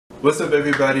What's up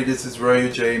everybody, this is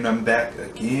Royal J and I'm back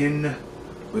again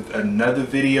with another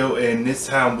video, and this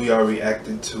time we are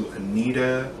reacting to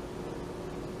Anitta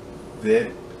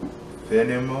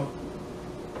Veneno.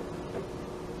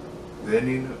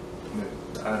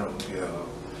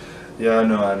 Y'all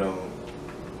know I don't,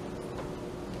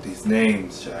 these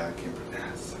names I can't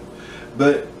pronounce,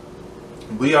 but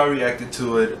we are reacting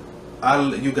to it.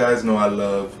 You guys know I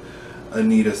love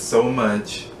Anitta so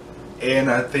much.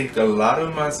 And I think a lot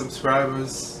of my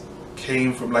subscribers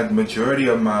came from, like, majority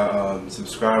of my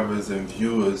subscribers and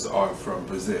viewers are from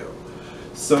Brazil.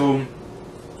 So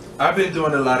I've been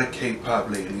doing a lot of K-pop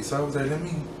lately. So I was like, let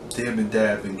me dib and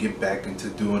dab and get back into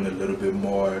doing a little bit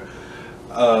more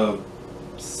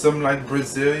some like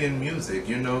Brazilian music,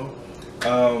 you know.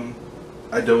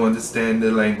 I don't understand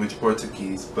the language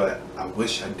Portuguese, but I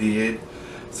wish I did,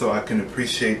 so I can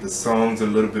appreciate the songs a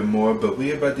little bit more. But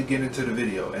we're about to get into the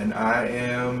video and I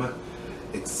am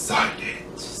excited,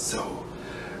 so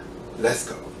let's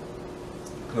go.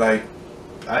 Like,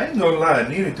 I ain't gonna lie,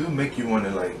 Anitta do make you want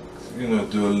to, like, you know,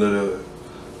 do a little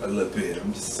bit.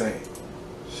 I'm just saying,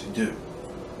 she do.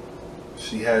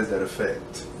 She has that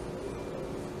effect.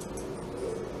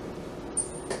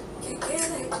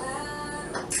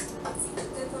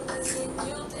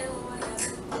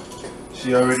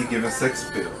 She already given sex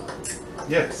appeal.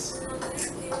 Yes.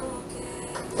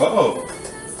 Uh-oh.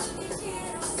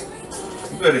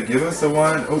 You better give us a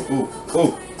wine. Oh, oh,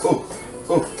 oh, oh,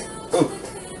 oh, oh.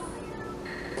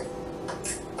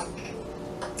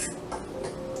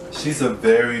 She's a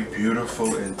very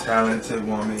beautiful and talented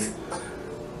woman.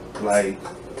 Like,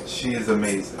 she is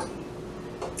amazing.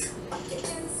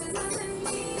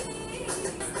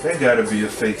 There gotta be a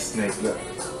fake snake. Look.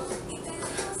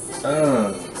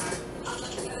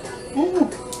 Ooh,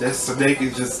 that snake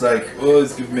is just like, oh,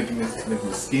 it's making my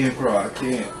skin crawl. I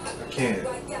can't.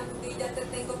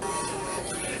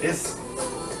 It's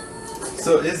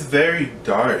very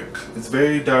dark. It's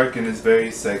very dark and it's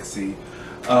very sexy.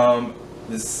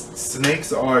 The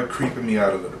snakes are creeping me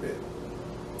out a little bit.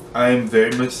 I am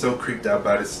very much so creeped out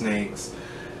by the snakes.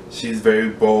 She's very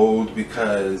bold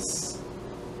because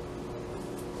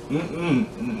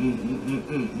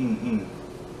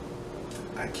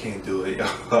I can't do it.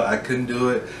 I couldn't do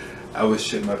it. I would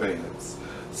shit my pants.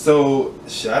 So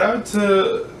shout out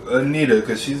to Anitta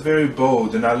because she's very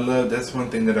bold, and I love, that's one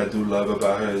thing that I do love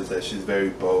about her, is that she's very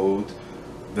bold.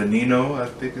 Veneno, I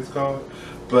think it's called.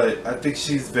 But I think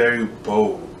she's very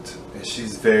bold and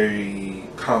she's very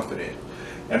confident,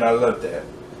 and I love that.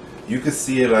 You can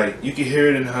see it, like, you can hear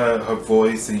it in her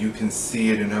voice, and you can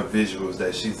see it in her visuals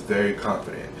that she's very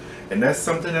confident. And that's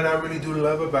something that I really do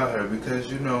love about her,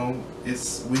 because, you know,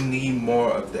 we need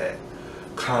more of that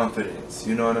confidence,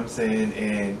 you know what I'm saying?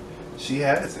 And she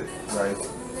has it. Like,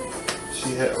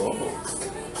 she had,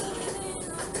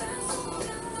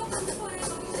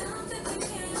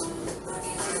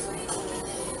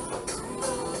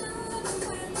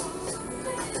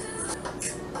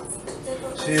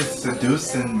 she is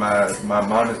seducing my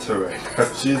monitor right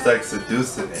now. She's like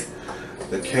seducing it.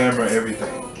 The camera,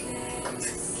 everything.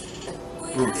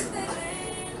 Ooh.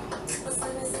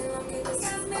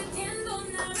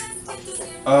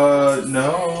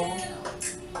 No.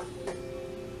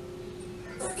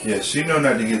 Yeah, she know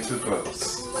not to get too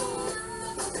close.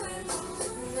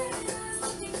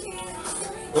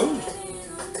 Ooh.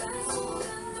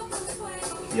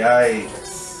 Yikes.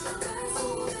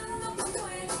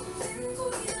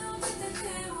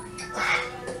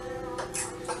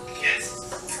 Yes.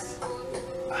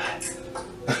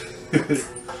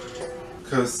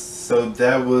 So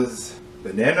that was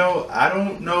Veneno. I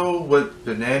don't know what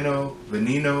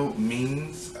Veneno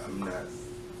means.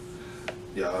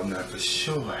 I'm not for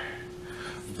sure.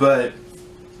 But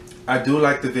I do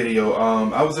like the video.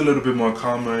 I was a little bit more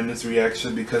calmer in this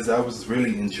reaction because I was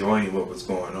really enjoying what was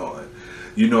going on.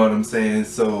 You know what I'm saying?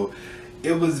 So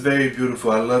it was very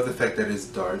beautiful. I love the fact that it's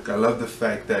dark. I love the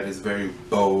fact that it's very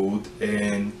bold,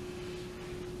 and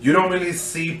you don't really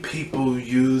see people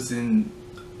using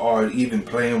or even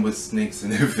playing with snakes in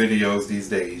their videos these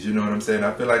days. You know what I'm saying?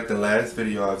 I feel like the last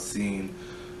video I've seen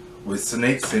with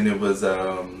snakes in it was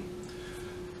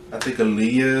I think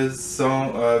Aaliyah's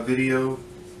song video.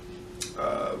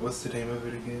 What's the name of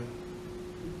it again?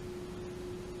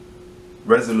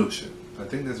 Resolution. I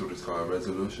think that's what it's called,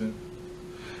 Resolution.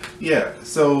 Yeah,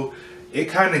 so it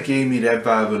kind of gave me that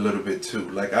vibe a little bit too.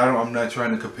 Like, I'm not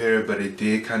trying to compare it, but it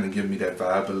did kind of give me that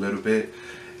vibe a little bit.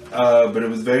 But it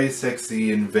was very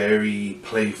sexy and very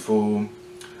playful,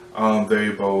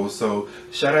 very bold. So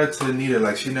shout out to Anitta.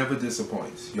 Like, she never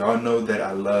disappoints. Y'all know that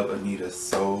I love Anitta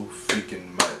so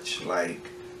freaking much. Like,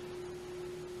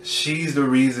 she's the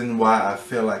reason why I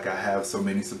feel like I have so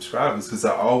many subscribers, because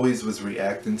I always was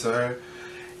reacting to her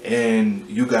and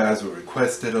you guys would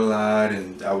request it a lot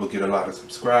and I would get a lot of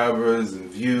subscribers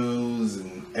and views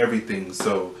and everything.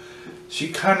 So she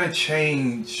kind of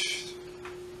changed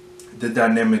the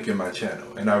dynamic in my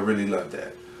channel and I really love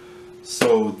that.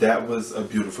 So that was a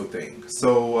beautiful thing.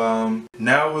 So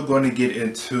now we're going to get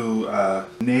into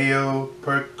Não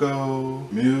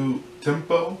Perco Meu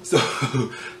tempo.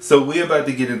 So we're about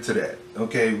to get into that.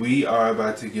 Okay, we are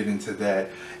about to get into that,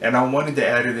 and I wanted to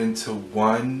add it into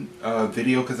one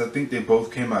video because I think they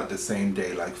both came out the same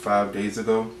day, like 5 days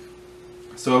ago.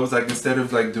 So I was like, instead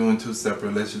of like doing two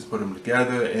separate, let's just put them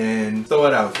together and throw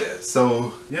it out there.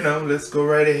 So, you know, let's go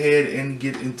right ahead and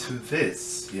get into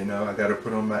this. You know, I gotta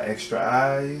put on my extra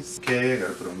eyes. Okay, I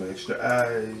gotta put on my extra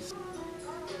eyes.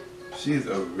 She's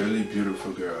a really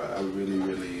beautiful girl. I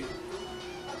really,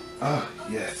 oh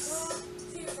yes.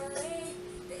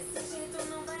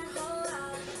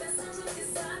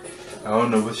 I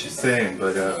don't know what she's saying,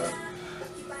 but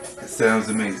it sounds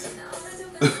amazing.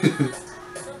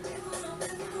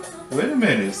 Wait a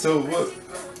minute, so what?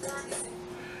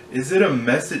 Is it a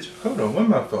message? Hold on, where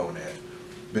my phone at?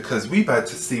 Because we about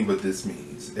to see what this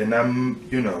means. And I'm,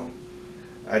 you know,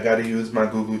 I gotta use my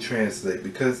Google Translate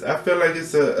because I feel like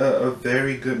it's a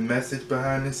very good message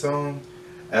behind this song.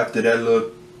 After that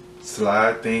little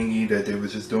slide thingy that they were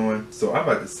just doing. So I'm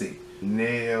about to see.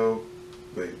 Nail,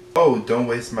 wait. Oh, don't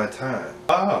waste my time.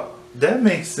 Ah, that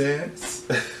makes sense.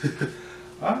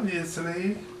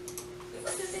 Obviously.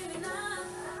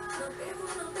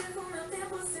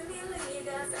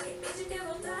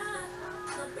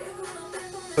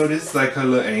 So this is like her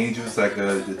little angel. It's like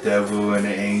the devil and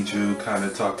the angel kind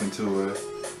of talking to her.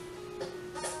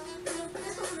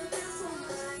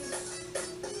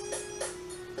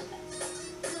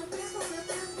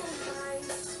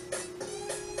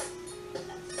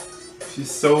 She's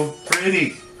so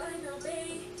pretty.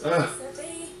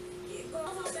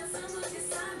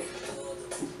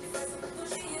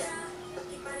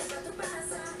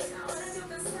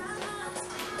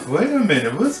 Wait a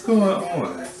minute, what's going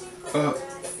on?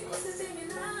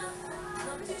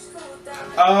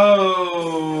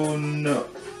 Oh no.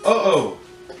 Uh-oh.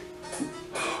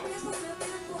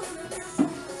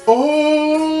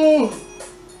 Oh.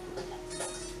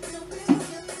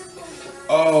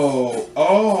 Oh.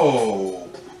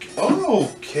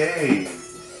 Okay.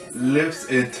 Lips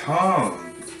and tongue.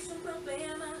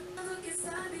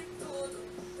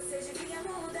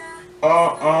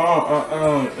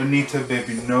 Anitta,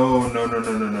 baby, no.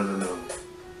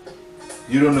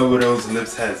 You don't know where those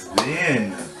lips has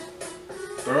been,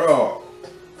 girl.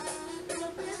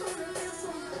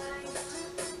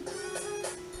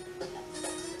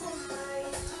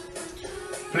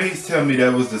 Please tell me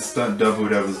that was the stunt double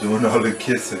that was doing all the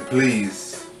kissing, please.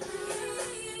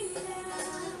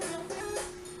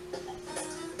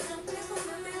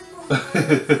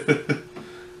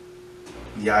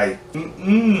 Yikes.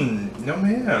 No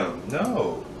ma'am,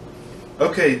 no.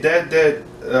 Okay,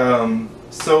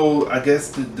 so I guess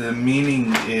the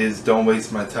meaning is don't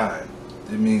waste my time.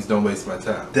 It means don't waste my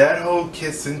time. That whole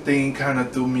kissing thing kind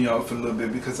of threw me off a little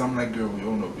bit because I'm like, girl, you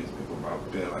don't know these people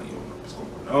about bed, like you don't know what's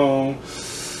going on.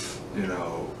 You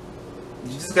know,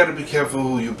 you just gotta be careful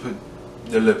who you put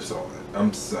your lips on.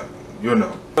 I'm sorry, you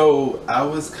know. So I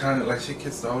was kind of like, she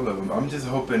kissed all of them. I'm just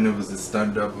hoping it was a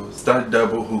stunt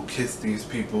double who kissed these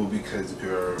people because,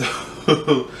 girl.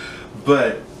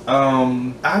 But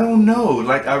I don't know.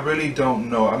 Like, I really don't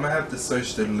know. I'm gonna have to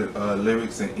search the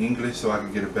lyrics in English so I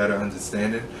can get a better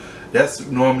understanding. That's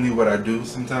normally what I do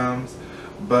sometimes.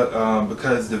 But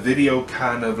because the video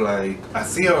kind of like, I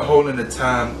see her holding the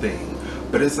time thing,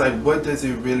 but it's like, what does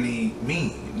it really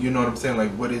mean? You know what I'm saying?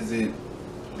 Like, what is it?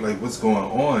 Like, what's going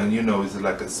on? You know, is it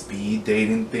like a speed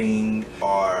dating thing,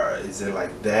 or is it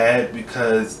like that?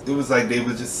 Because it was like they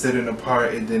were just sitting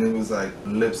apart and then it was like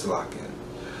lips locking.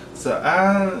 So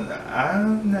I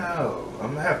don't know.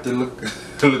 I'm gonna have to look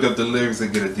up the lyrics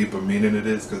and get a deeper meaning of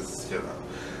this, because, you know,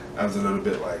 I was a little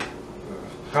bit like,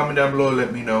 comment down below,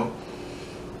 let me know.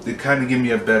 They kind of give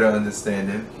me a better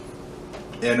understanding,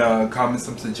 and comment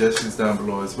some suggestions down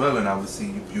below as well, and I will see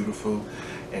you beautiful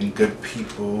and good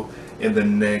people in the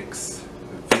next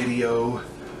video.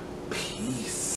 Peace.